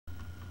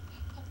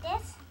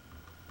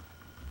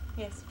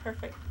Yes,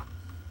 perfect.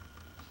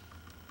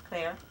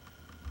 Claire.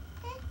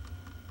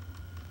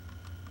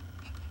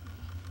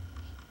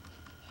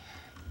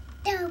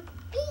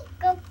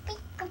 Pico,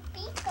 pico,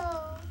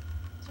 pico.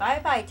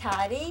 Bye-bye,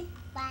 Toddy.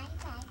 Bye,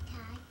 bye,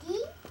 Toddy.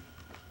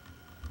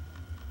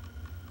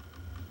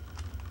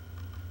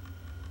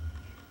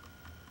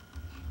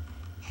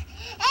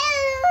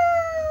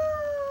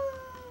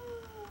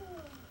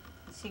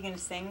 Is she gonna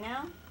sing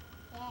now?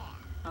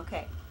 Yeah.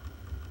 Okay.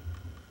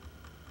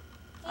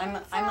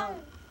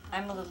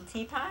 I'm a little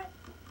teapot.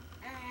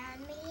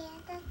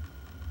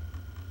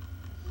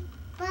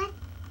 But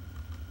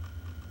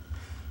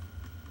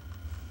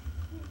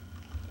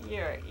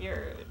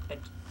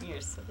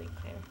You're silly,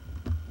 Claire.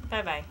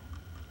 Bye-bye.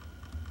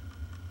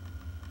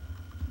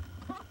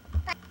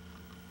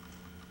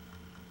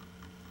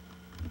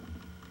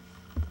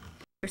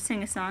 Or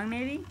sing a song,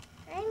 maybe?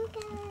 I'm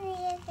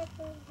gonna use the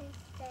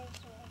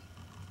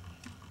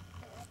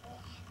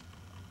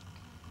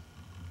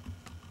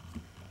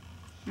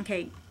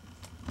Okay.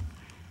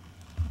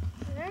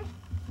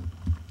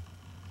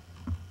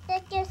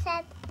 Did you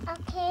said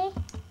okay?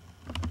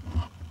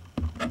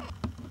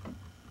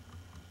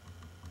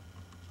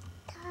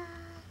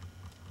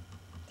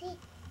 Toddy,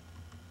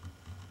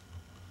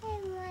 I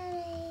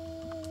wanna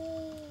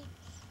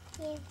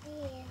give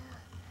you,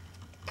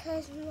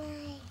 cause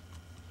my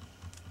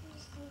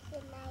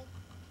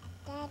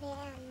daddy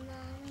and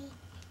mommy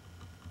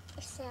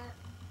is a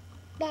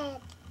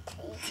bad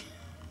thing.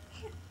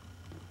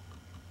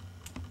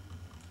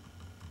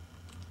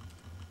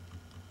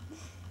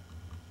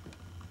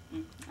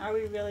 Are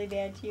we really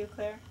bad to you,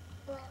 Claire?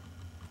 Well,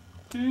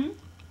 Hmm?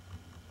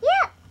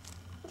 yeah.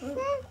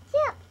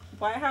 Yeah.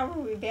 Why? How are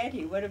we bad to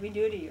you? What did we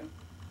do to you?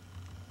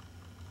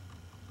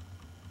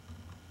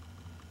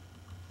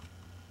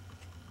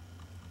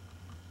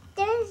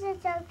 There's a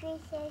doggy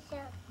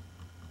station.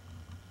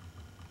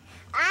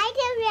 I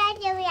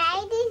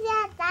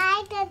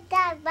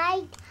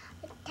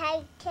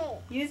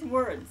Use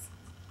words.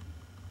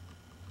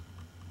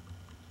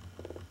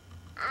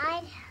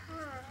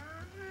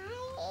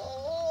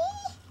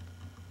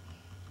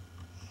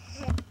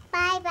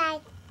 Bye bye.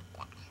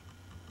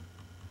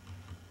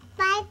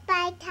 Bye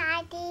bye,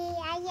 Toddy.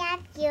 I love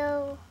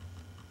you.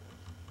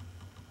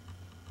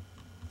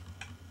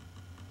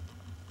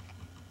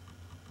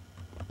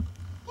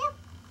 Yep.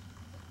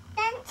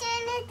 Don't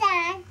turn it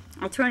on.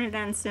 I'll turn it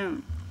on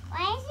soon.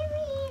 Why should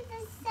we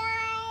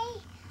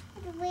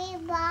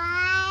decide we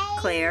buy?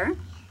 Claire,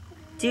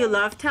 do you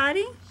love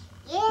Toddy?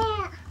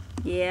 Yeah.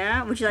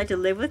 Yeah? Would you like to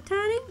live with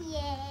Toddy?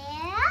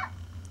 Yeah.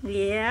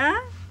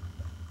 Yeah?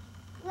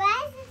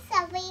 Where's the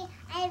subway?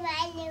 I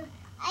want you.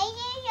 I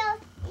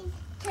need you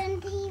to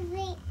turn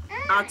TV on.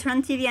 I'll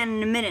turn the TV on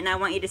in a minute, and I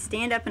want you to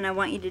stand up and I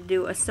want you to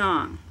do a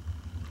song.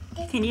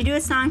 Can you do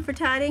a song for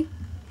Toddy?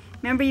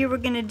 Remember you were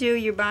going to do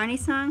your Barney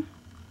song?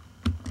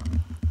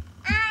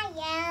 I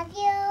love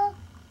you.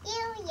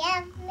 You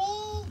love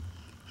me.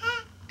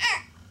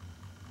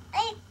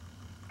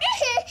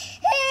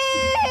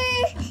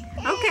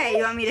 Okay,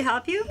 you want me to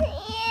help you?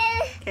 Yeah.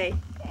 Okay.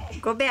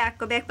 Go back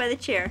by the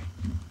chair.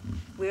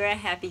 We're a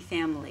happy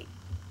family.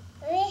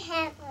 We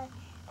have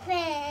a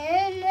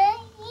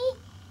family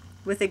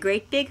With a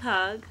great big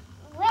hug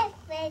with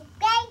a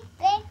great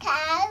big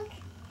hug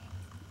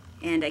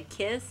and a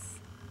kiss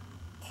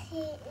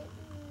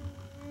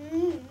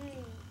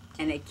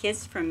and a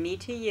kiss from me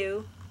to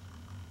you.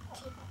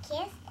 to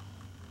kiss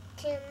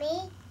to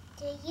me,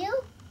 to you.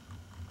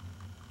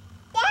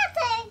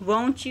 That's it.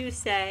 Won't you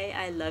say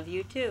I love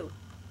you too?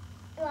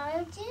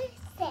 Won't you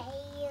say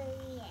you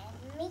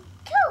love me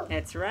too?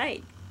 That's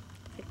right.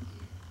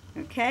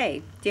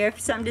 Okay. Do you have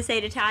something to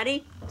say to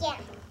Toddy? Yeah.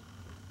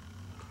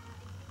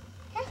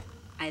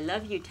 I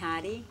love you,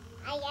 Toddy.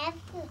 I love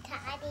you,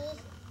 Toddy.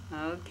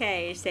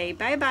 Okay. Say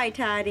bye-bye,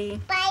 Toddy.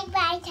 Bye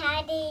bye,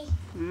 Toddy.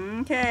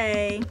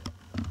 Okay.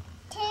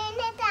 Turn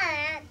it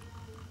on.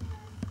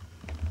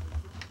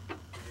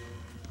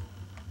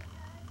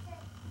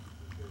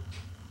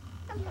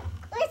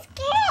 What's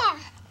here?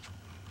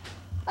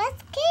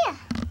 What's here?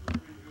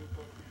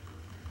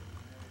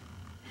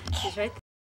 She's right